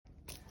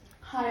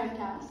Hi, I'm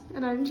Cass.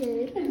 And I'm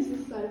Jade. And this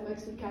is Side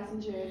Effects with Cass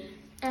and Jade.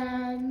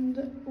 And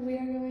we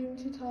are going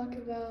to talk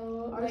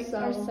about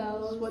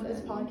ourselves what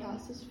this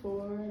podcast is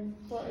for, and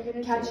what we're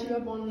going to catch you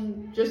up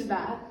on just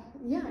that.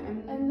 Yeah,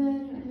 and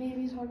then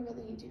maybe talk about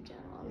the YouTube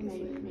channel,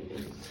 obviously.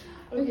 Maybe.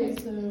 Okay,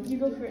 so you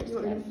go first. You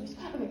want me to go first?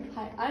 Okay,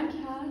 hi, I'm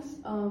Cass.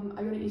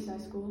 I go to East High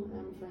School, and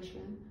I'm a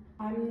freshman.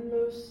 I'm the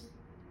most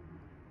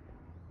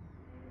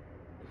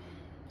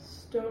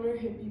stoner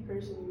hippie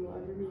person you will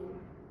ever meet.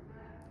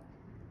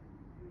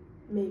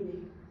 Maybe.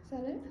 Is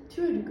that it?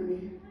 To a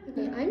degree.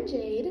 Okay, I'm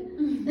Jade.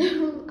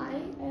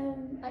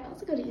 I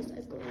also go to East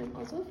High School. I'm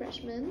also a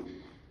freshman.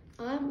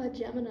 I'm a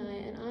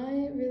Gemini, and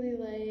I really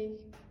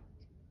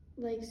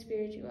like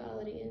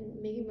spirituality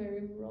and making my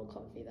room real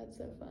comfy. That's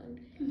so fun.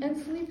 And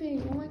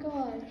sleeping. Oh my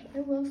gosh, I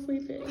love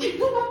sleeping.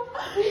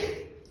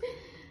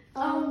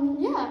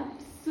 Yeah.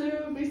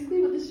 So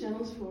basically what this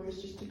channel is for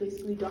is just to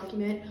basically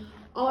document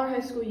all our high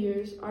school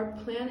years. Our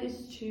plan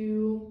is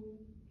to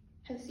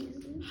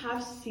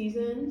have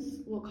seasons,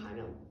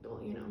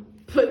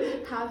 but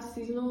have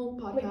seasonal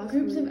podcasts.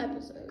 Groups of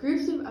episodes.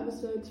 Groups of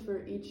episodes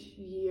for each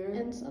year.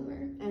 And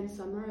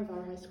summer of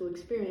our high school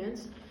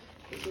experience.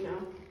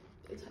 Because,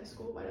 it's high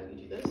school, why don't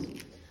you do this?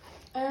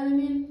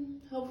 And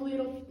hopefully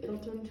it'll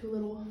turn into a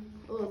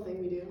little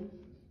thing we do.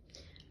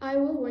 I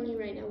will warn you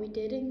right now, we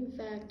did in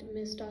fact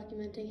miss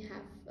documenting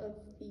half of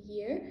the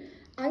year.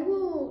 I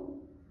will,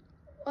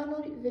 on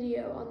the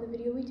video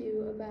we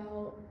do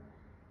about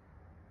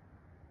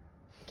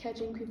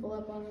catching people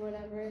up on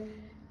whatever,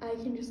 I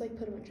can just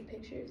put a bunch of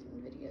pictures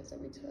and videos that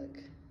we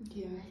took.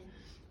 Yeah.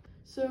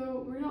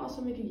 So we're gonna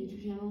also make a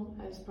YouTube channel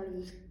as part of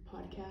this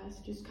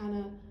podcast, just kind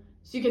of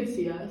so you can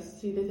see us,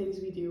 see the things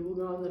we do. We'll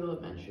go on little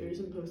adventures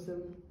and post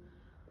them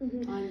on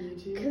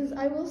YouTube. Because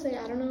I will say,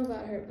 I don't know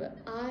about her, but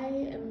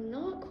I am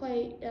not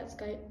quite at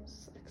Sky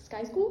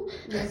School.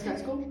 Yeah, Sky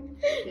School.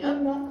 Yeah.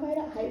 I'm not quite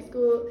at high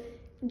school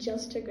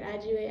just to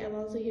graduate. I'm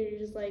also here to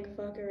just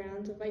fuck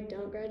around. So if I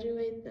don't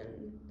graduate,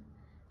 then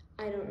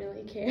I don't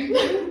really care.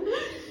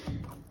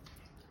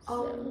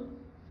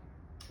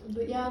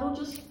 But yeah, it'll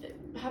just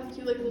have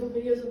cute little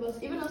videos of us,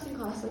 even us in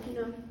class,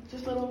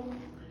 just little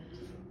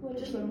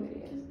videos.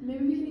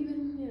 Maybe we can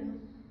even,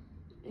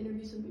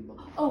 interview some people.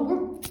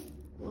 Oh,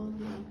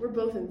 we're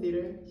both in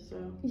theater,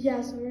 so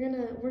yeah. So we're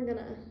gonna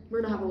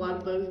have a lot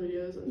of those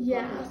videos and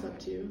podcasts up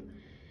too.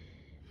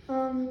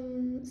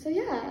 So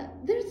yeah,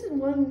 there's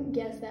one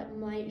guest that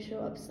might show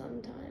up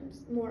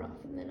sometimes, more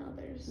often than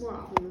others.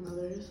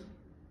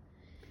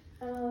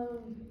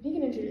 He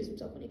can introduce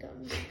himself when he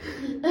comes.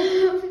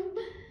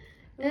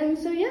 And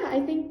so yeah, I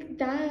think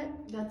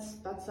that's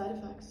Side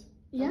Effects.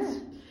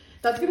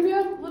 That's gonna be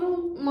a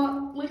little,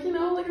 our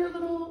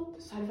little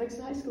Side Effects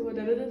of high school.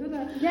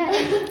 Yeah.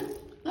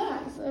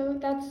 Yeah. So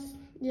that's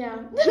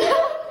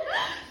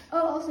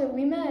Oh, also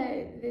we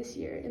met this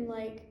year in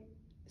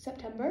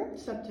September.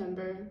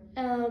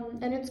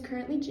 And it's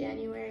currently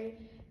January,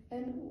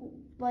 and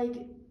I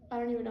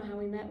don't even know how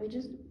we met. We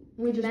just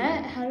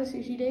met, had a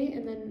sushi date,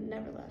 and then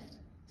never left.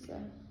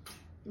 So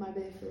my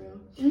bae for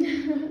real.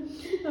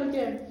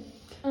 Okay.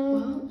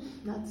 Well,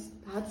 that's.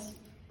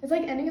 It's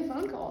like ending a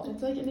phone call.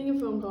 Side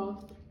effects?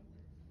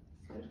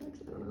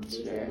 I don't know.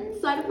 Sure.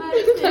 Side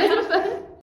effects.